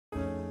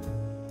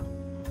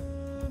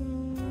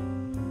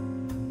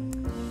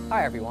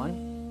Hi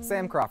everyone,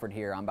 Sam Crawford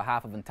here on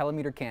behalf of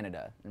Intellimeter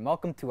Canada, and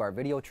welcome to our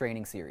video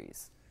training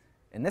series.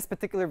 In this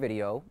particular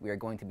video, we are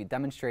going to be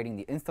demonstrating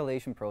the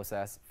installation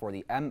process for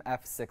the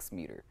MF6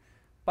 meter.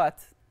 But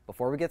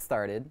before we get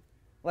started,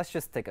 let's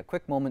just take a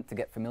quick moment to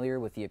get familiar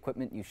with the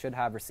equipment you should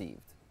have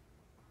received.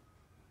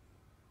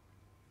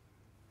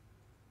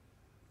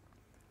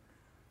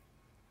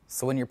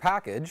 So in your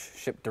package,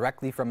 shipped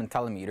directly from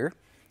Intellimeter,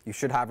 you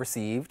should have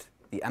received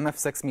the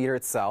MF6 meter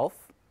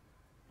itself,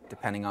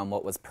 depending on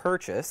what was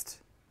purchased,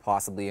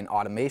 possibly an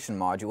automation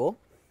module,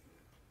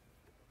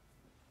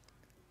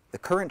 the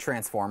current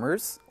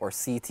transformers, or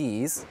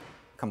CTs,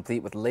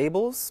 complete with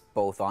labels,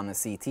 both on the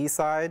CT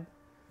side,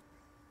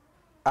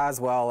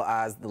 as well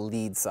as the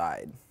lead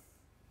side.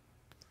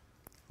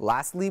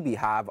 Lastly, we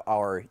have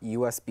our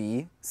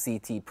USB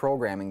CT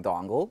programming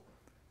dongle.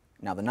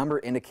 Now the number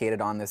indicated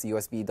on this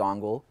USB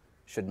dongle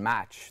should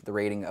match the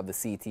rating of the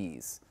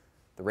CTs.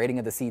 The rating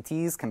of the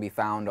CTs can be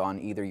found on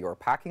either your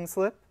packing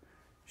slip,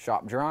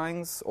 shop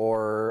drawings,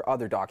 or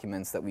other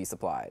documents that we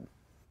supplied.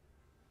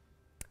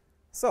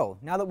 So,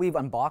 now that we've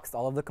unboxed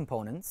all of the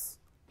components,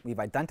 we've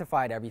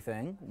identified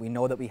everything, we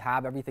know that we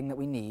have everything that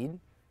we need,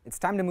 it's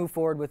time to move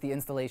forward with the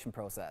installation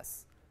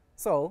process.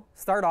 So,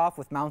 start off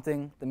with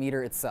mounting the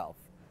meter itself.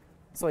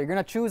 So you're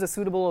going to choose a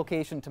suitable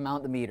location to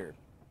mount the meter.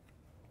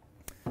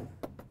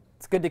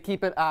 It's good to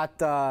keep it at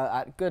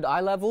good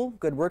eye level,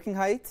 good working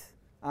height.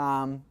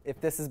 If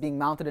this is being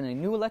mounted in a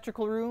new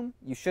electrical room,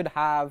 you should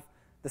have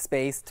the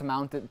space to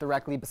mount it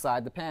directly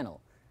beside the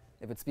panel.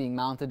 If it's being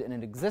mounted in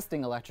an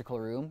existing electrical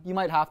room, you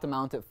might have to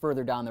mount it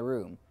further down the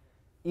room.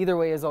 Either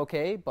way is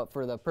okay, but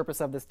for the purpose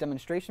of this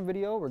demonstration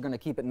video, we're going to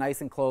keep it nice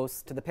and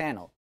close to the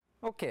panel.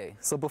 Okay,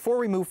 so before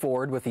we move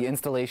forward with the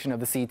installation of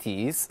the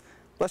CTs,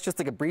 let's just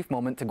take a brief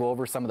moment to go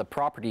over some of the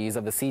properties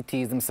of the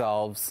CTs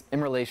themselves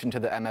in relation to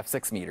the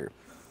MF6 meter.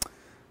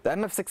 The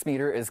MF6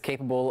 meter is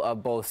capable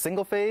of both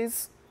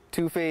single-phase,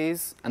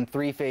 two-phase, and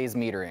three-phase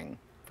metering.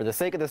 For the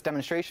sake of this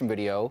demonstration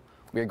video,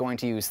 we are going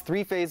to use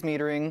three-phase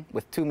metering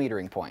with 2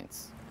 metering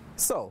points.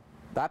 So,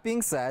 that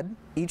being said,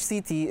 each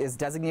CT is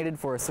designated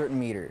for a certain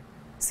meter.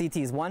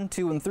 CTs 1,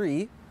 2, and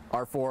 3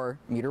 are for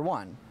meter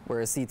 1,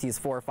 whereas CTs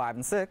 4, 5,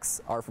 and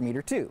 6 are for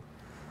meter 2.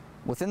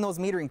 Within those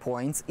metering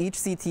points, each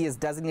CT is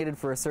designated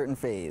for a certain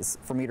phase.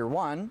 For meter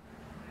 1,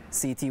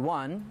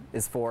 CT1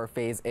 is for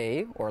phase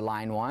A, or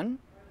line 1,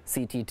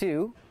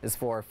 CT2 is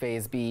for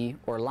phase B,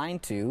 or line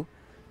 2,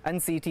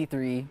 and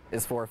CT3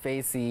 is for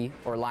phase C,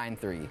 or line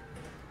 3.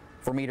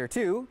 For meter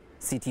 2,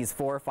 CTs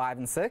 4, 5,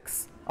 and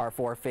 6 are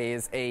for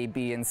phase A,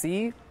 B, and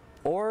C,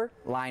 or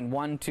line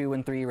 1, 2,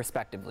 and 3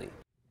 respectively.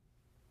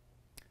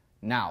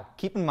 Now,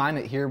 keep in mind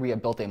that here we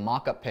have built a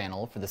mock-up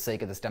panel for the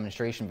sake of this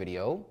demonstration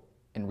video.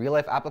 In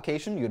real-life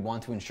application, you'd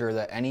want to ensure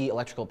that any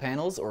electrical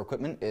panels or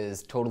equipment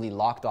is totally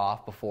locked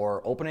off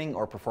before opening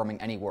or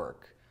performing any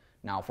work.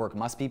 Now, if work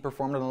must be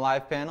performed on the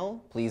live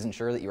panel, please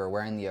ensure that you are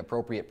wearing the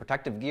appropriate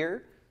protective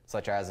gear,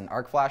 such as an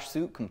arc flash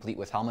suit complete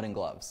with helmet and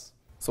gloves.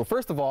 So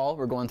first of all,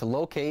 we're going to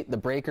locate the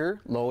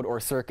breaker, load, or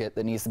circuit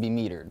that needs to be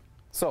metered.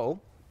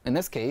 So, in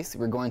this case,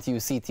 we're going to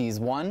use CTs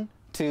 1,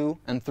 2,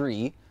 and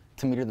 3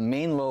 to meter the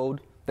main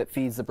load that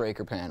feeds the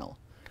breaker panel.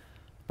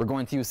 We're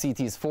going to use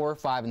CTs 4,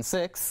 5, and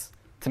 6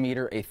 to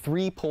meter a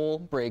 3-pole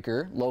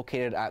breaker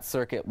located at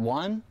circuit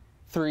 1,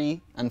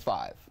 3, and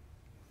 5.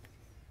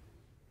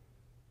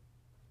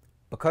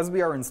 Because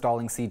we are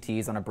installing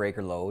CTs on a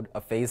breaker load,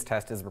 a phase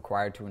test is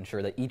required to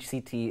ensure that each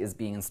CT is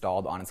being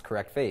installed on its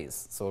correct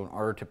phase. So in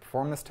order to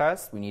perform this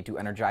test, we need to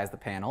energize the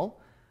panel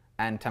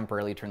and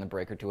temporarily turn the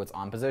breaker to its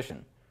on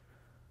position.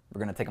 We're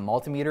going to take a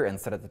multimeter and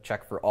set it to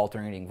check for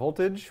alternating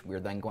voltage.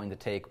 We're then going to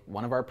take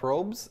one of our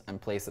probes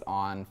and place it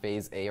on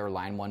phase A, or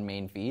line 1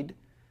 main feed.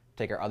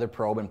 Take our other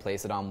probe and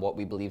place it on what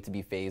we believe to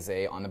be phase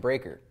A on the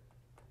breaker.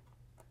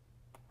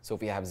 So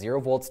if we have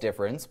 0 volts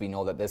difference, we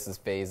know that this is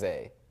phase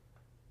A.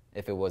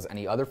 If it was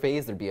any other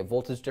phase, there'd be a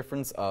voltage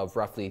difference of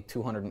roughly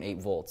 208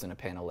 volts in a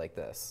panel like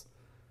this.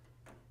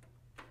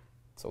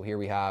 So here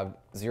we have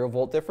 0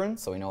 volt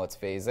difference, so we know it's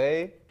phase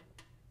A.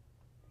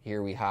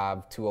 Here we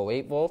have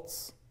 208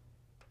 volts,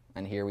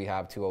 and here we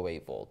have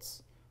 208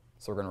 volts.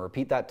 So we're going to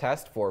repeat that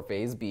test for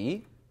phase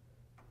B.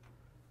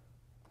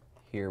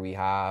 Here we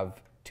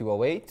have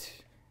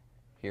 208,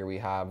 here we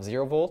have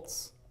 0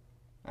 volts,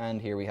 and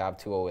here we have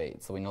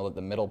 208. So we know that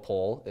the middle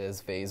pole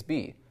is phase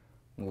B.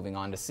 Moving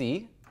on to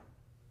C.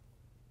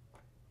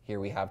 Here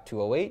we have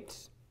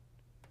 208,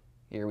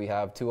 here we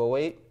have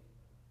 208,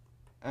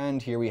 and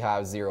here we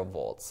have 0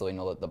 volts. So we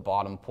know that the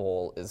bottom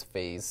pole is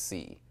phase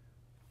C.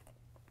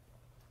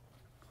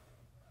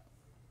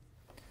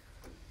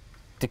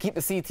 To keep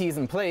the CTs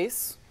in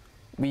place,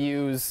 we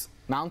use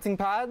mounting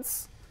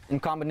pads in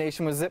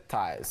combination with zip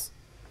ties.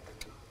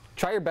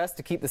 Try your best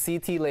to keep the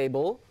CT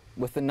label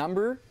with the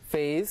number,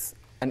 phase,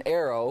 and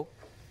arrow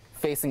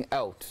facing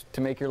out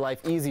to make your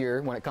life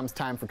easier when it comes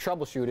time for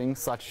troubleshooting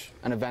such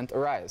an event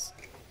arise.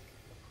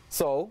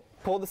 So,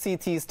 pull the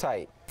CTs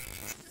tight.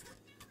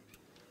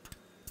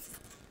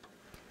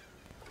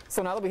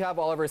 So now that we have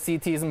all of our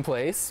CTs in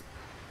place,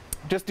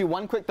 just do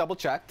one quick double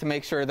check to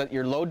make sure that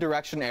your load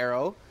direction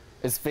arrow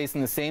is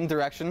facing the same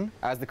direction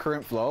as the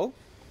current flow,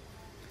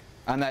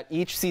 and that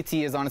each CT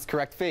is on its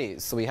correct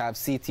phase. So we have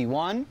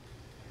CT1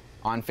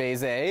 on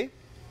phase A,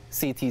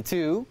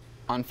 CT2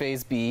 on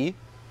phase B,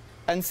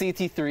 and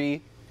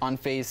CT3 on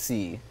phase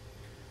C.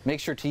 Make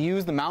sure to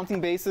use the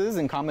mounting bases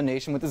in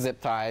combination with the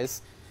zip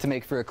ties to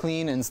make for a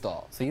clean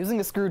install. So using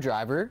a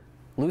screwdriver,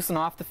 loosen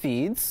off the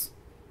feeds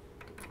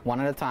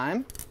one at a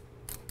time.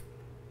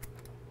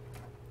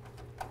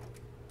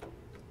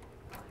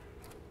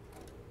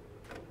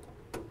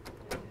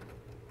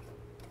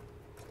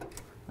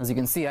 As you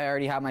can see, I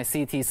already have my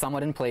CT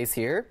somewhat in place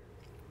here.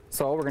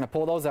 So we're going to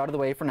pull those out of the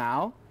way for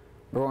now.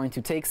 We're going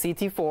to take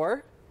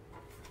CT4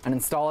 and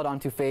install it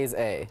onto phase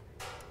A.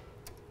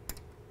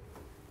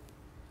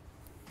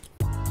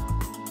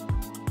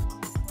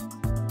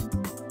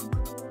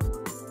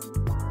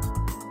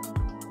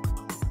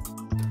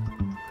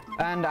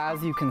 And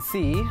as you can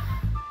see,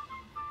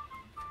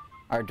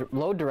 our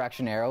load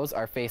direction arrows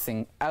are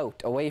facing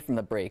out, away from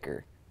the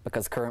breaker,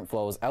 because current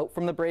flows out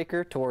from the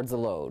breaker towards the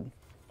load.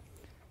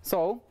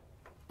 So,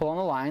 pull on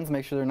the lines,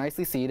 make sure they're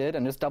nicely seated,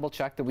 and just double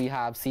check that we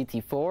have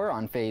CT4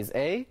 on phase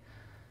A,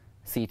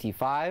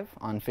 CT5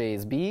 on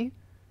phase B,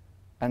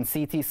 and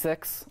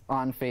CT6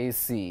 on phase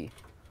C.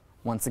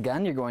 Once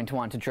again, you're going to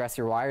want to dress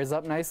your wires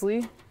up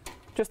nicely,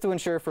 just to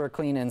ensure for a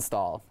clean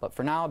install. But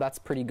for now, that's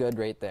pretty good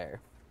right there.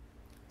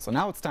 So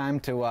now it's time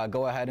to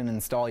go ahead and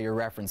install your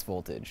reference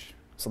voltage.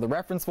 So the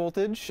reference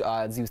voltage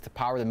is used to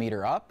power the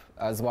meter up,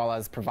 as well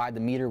as provide the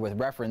meter with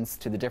reference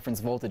to the different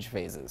voltage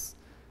phases.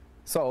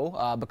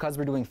 So because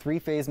we're doing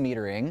three-phase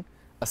metering,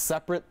 a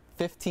separate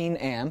 15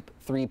 amp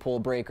 3-pole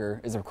breaker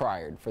is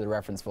required for the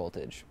reference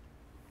voltage.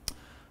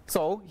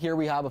 So here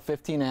we have a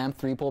 15 amp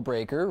 3-pole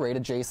breaker right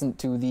adjacent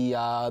to the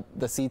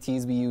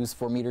CTs we use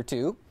for meter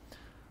 2.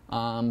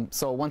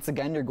 So once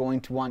again, you're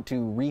going to want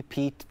to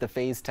repeat the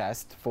phase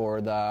test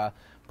for the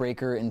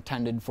breaker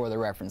intended for the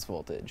reference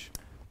voltage.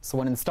 So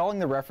when installing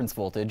the reference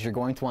voltage, you're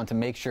going to want to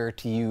make sure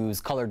to use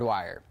colored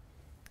wire.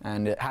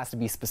 And it has to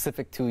be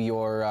specific to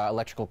your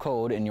electrical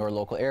code in your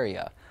local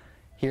area.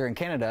 Here in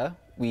Canada,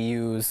 we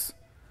use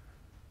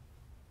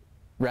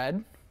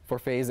red for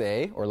phase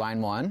A, or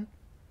line 1,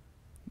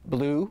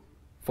 blue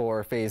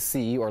for phase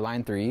C, or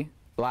line 3,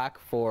 black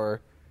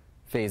for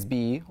phase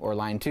B, or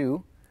line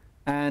 2,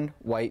 and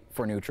white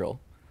for neutral.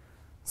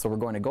 So we're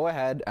going to go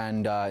ahead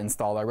and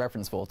install our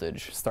reference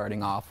voltage.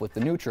 Starting off with the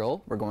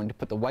neutral, we're going to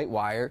put the white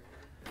wire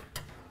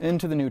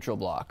into the neutral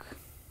block.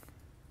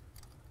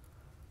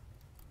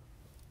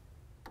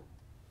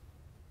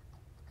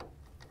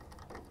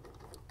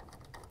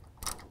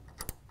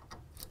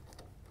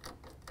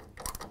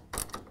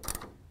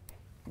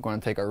 We're going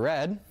to take our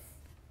red,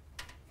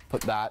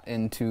 put that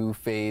into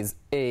phase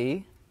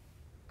A,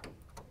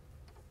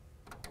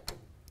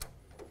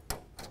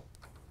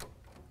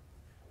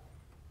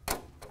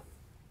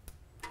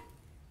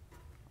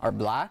 our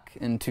black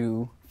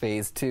into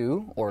phase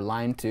 2, or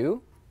line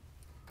 2,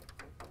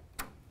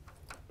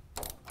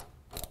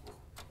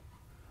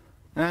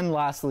 and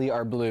lastly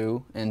our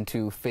blue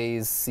into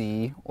phase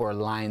C, or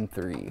line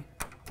 3.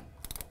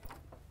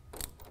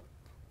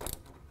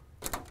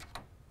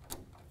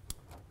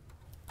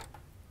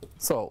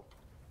 So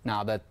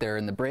now that they're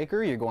in the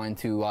breaker, you're going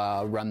to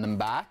run them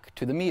back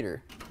to the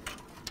meter.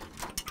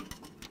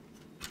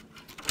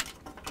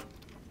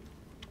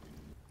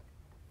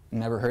 It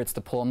never hurts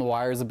to pull on the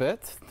wires a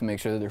bit to make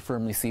sure that they're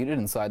firmly seated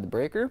inside the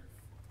breaker,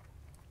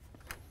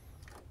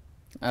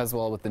 as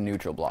well with the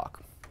neutral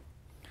block.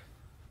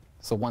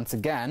 So once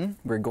again,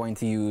 we're going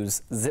to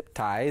use zip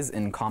ties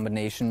in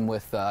combination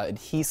with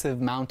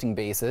adhesive mounting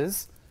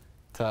bases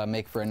to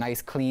make for a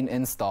nice clean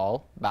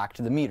install back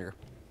to the meter.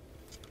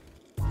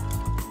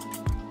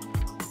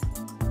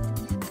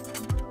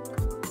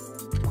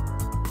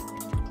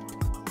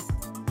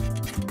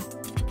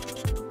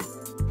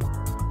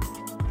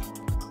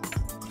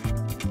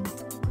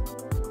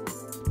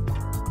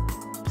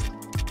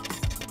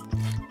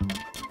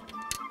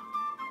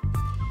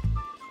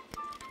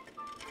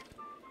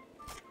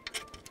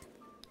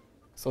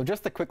 So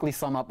just to quickly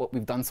sum up what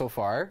we've done so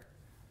far,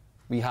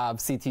 we have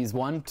CTs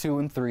 1, 2,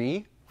 and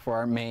 3 for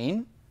our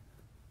main,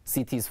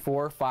 CTs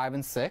 4, 5,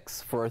 and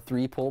 6 for our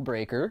 3-pole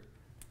breaker,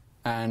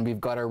 and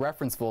we've got our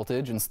reference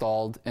voltage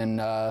installed in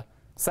a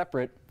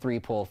separate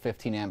 3-pole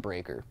 15 amp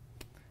breaker.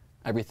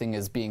 Everything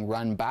is being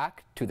run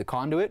back to the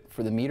conduit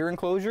for the meter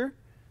enclosure,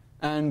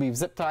 and we've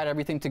zip tied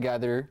everything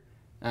together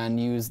and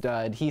used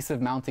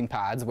adhesive mounting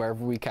pads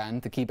wherever we can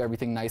to keep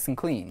everything nice and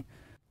clean.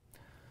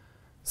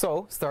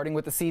 So, starting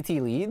with the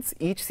CT leads,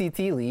 each CT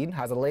lead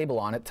has a label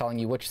on it telling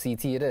you which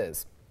CT it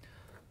is.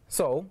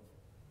 So,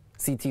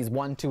 CTs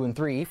 1, 2, and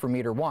 3 for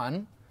meter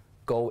 1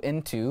 go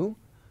into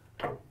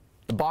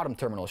the bottom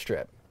terminal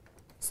strip.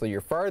 So your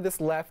farthest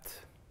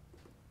left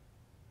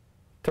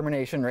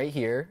termination right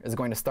here is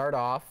going to start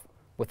off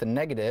with a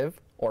negative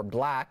or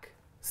black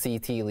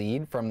CT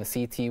lead from the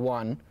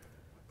CT1.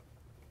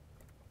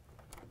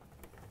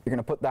 You're going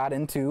to put that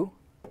into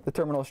the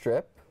terminal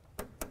strip.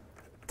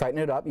 Tighten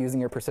it up using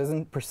your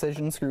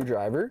precision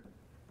screwdriver.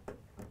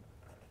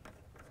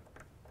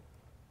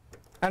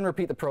 And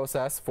repeat the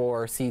process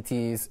for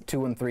CTs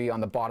 2 and 3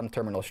 on the bottom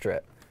terminal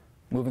strip.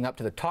 Moving up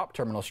to the top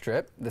terminal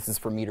strip, this is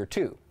for meter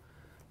 2.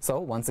 So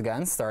once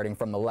again, starting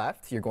from the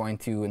left, you're going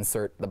to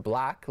insert the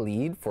black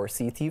lead for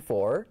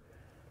CT4,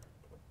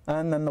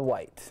 and then the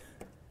white.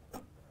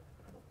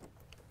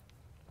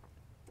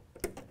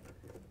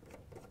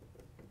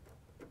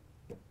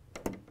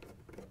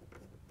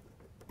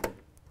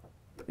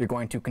 You're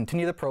going to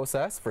continue the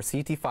process for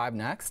CT5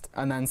 next,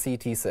 and then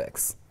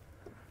CT6.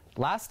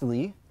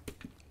 Lastly,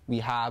 we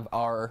have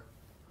our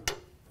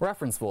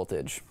reference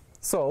voltage.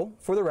 So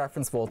for the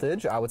reference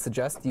voltage, I would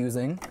suggest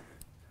using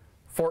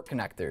fork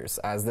connectors,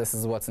 as this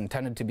is what's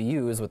intended to be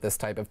used with this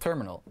type of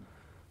terminal.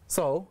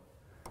 So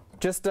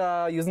just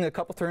using a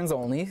couple turns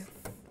only,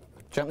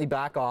 gently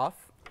back off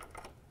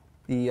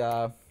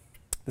the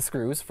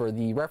screws for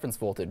the reference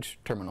voltage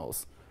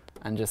terminals,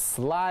 and just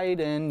slide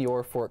in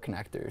your fork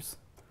connectors.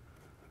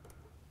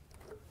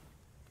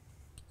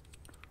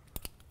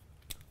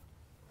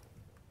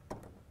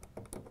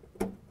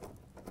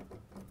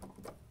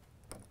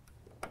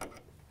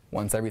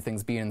 Once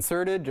everything's being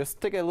inserted,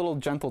 just take a little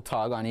gentle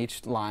tug on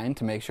each line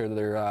to make sure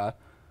that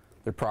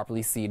they're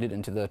properly seated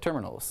into the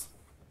terminals.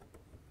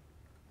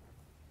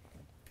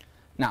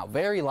 Now,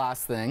 very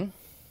last thing,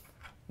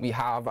 we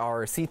have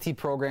our CT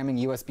programming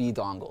USB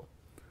dongle.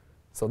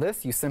 So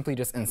this, you simply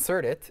just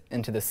insert it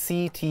into the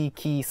CT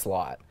key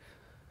slot.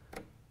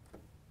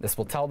 This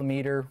will tell the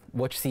meter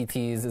which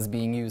CTs is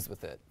being used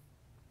with it.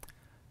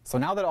 So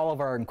now that all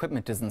of our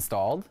equipment is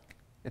installed,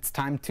 it's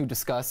time to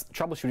discuss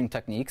troubleshooting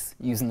techniques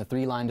using the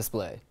 3-line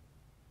display.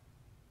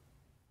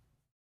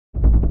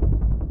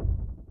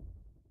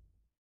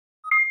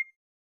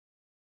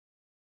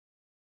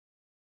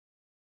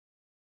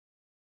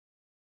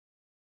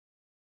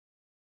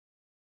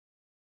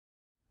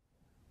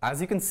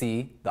 As you can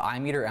see, the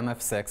iMeter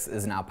MF6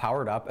 is now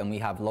powered up and we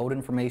have load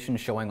information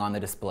showing on the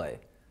display.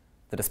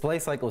 The display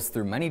cycles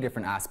through many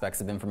different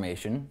aspects of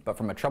information, but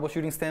from a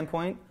troubleshooting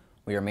standpoint,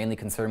 we are mainly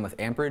concerned with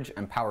amperage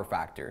and power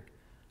factor.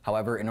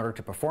 However, in order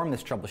to perform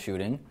this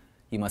troubleshooting,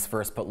 you must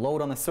first put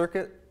load on the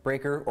circuit,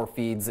 breaker, or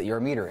feeds that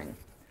you're metering.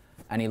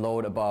 Any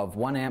load above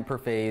 1 amp per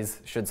phase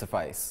should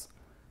suffice.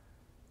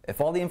 If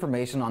all the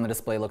information on the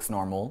display looks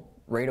normal,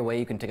 right away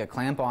you can take a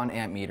clamp-on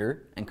amp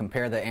meter and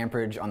compare the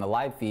amperage on the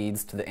live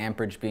feeds to the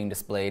amperage being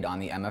displayed on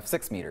the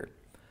MF6 meter.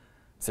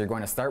 So you're going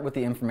to start with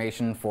the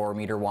information for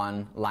meter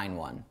 1, line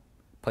 1.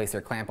 Place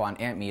your clamp-on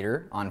amp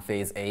meter on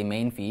phase A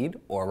main feed,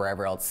 or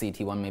wherever else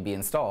CT1 may be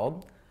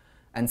installed,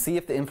 and see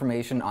if the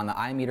information on the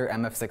iMeter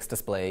MF6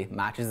 display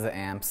matches the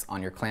amps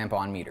on your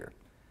clamp-on meter.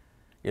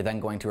 You're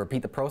then going to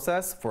repeat the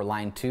process for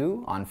line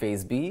 2 on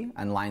phase B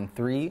and line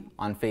 3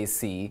 on phase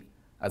C,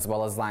 as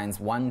well as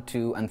lines 1,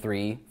 2, and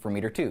 3 for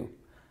meter 2.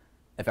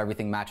 If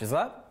everything matches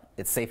up,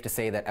 it's safe to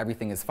say that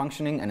everything is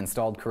functioning and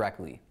installed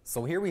correctly.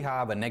 So here we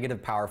have a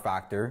negative power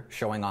factor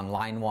showing on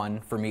line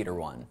 1 for meter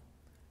 1.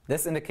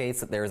 This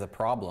indicates that there is a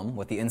problem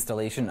with the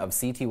installation of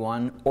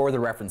CT1 or the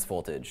reference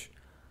voltage.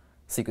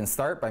 So you can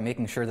start by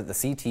making sure that the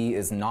CT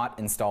is not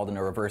installed in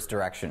a reverse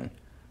direction.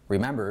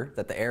 Remember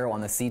that the arrow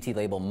on the CT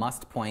label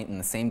must point in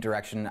the same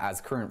direction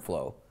as current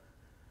flow.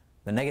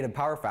 The negative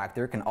power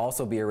factor can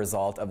also be a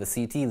result of the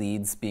CT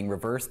leads being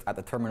reversed at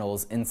the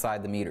terminals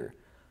inside the meter.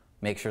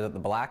 Make sure that the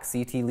black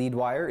CT lead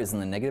wire is in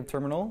the negative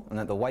terminal and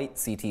that the white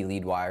CT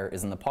lead wire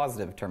is in the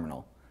positive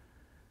terminal.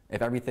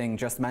 If everything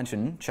just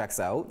mentioned checks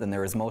out, then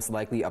there is most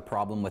likely a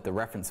problem with the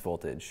reference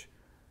voltage.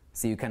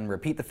 So you can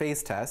repeat the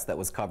phase test that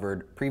was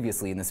covered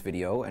previously in this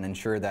video and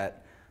ensure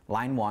that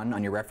line 1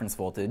 on your reference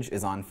voltage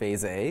is on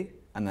phase A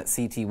and that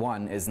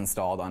CT1 is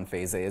installed on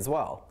phase A as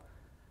well.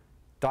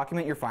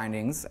 Document your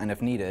findings and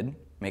if needed,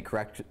 make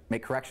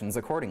corrections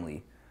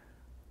accordingly.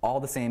 All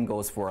the same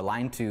goes for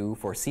line 2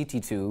 for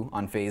CT2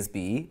 on phase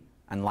B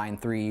and line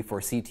 3 for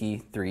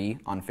CT3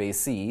 on phase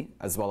C,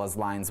 as well as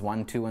lines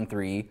 1, 2, and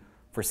 3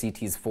 for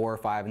CTs 4,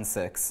 5, and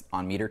 6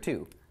 on meter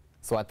 2.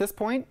 So at this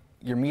point,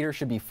 your meter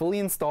should be fully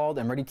installed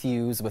and ready to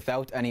use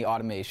without any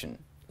automation.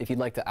 If you'd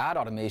like to add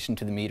automation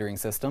to the metering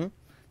system,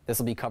 this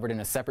will be covered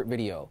in a separate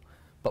video.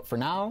 But for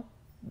now,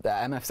 the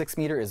MF6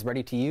 meter is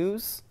ready to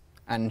use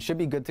and should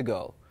be good to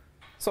go.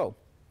 So,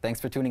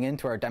 thanks for tuning in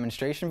to our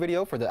demonstration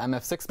video for the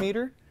MF6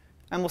 meter,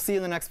 and we'll see you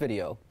in the next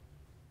video.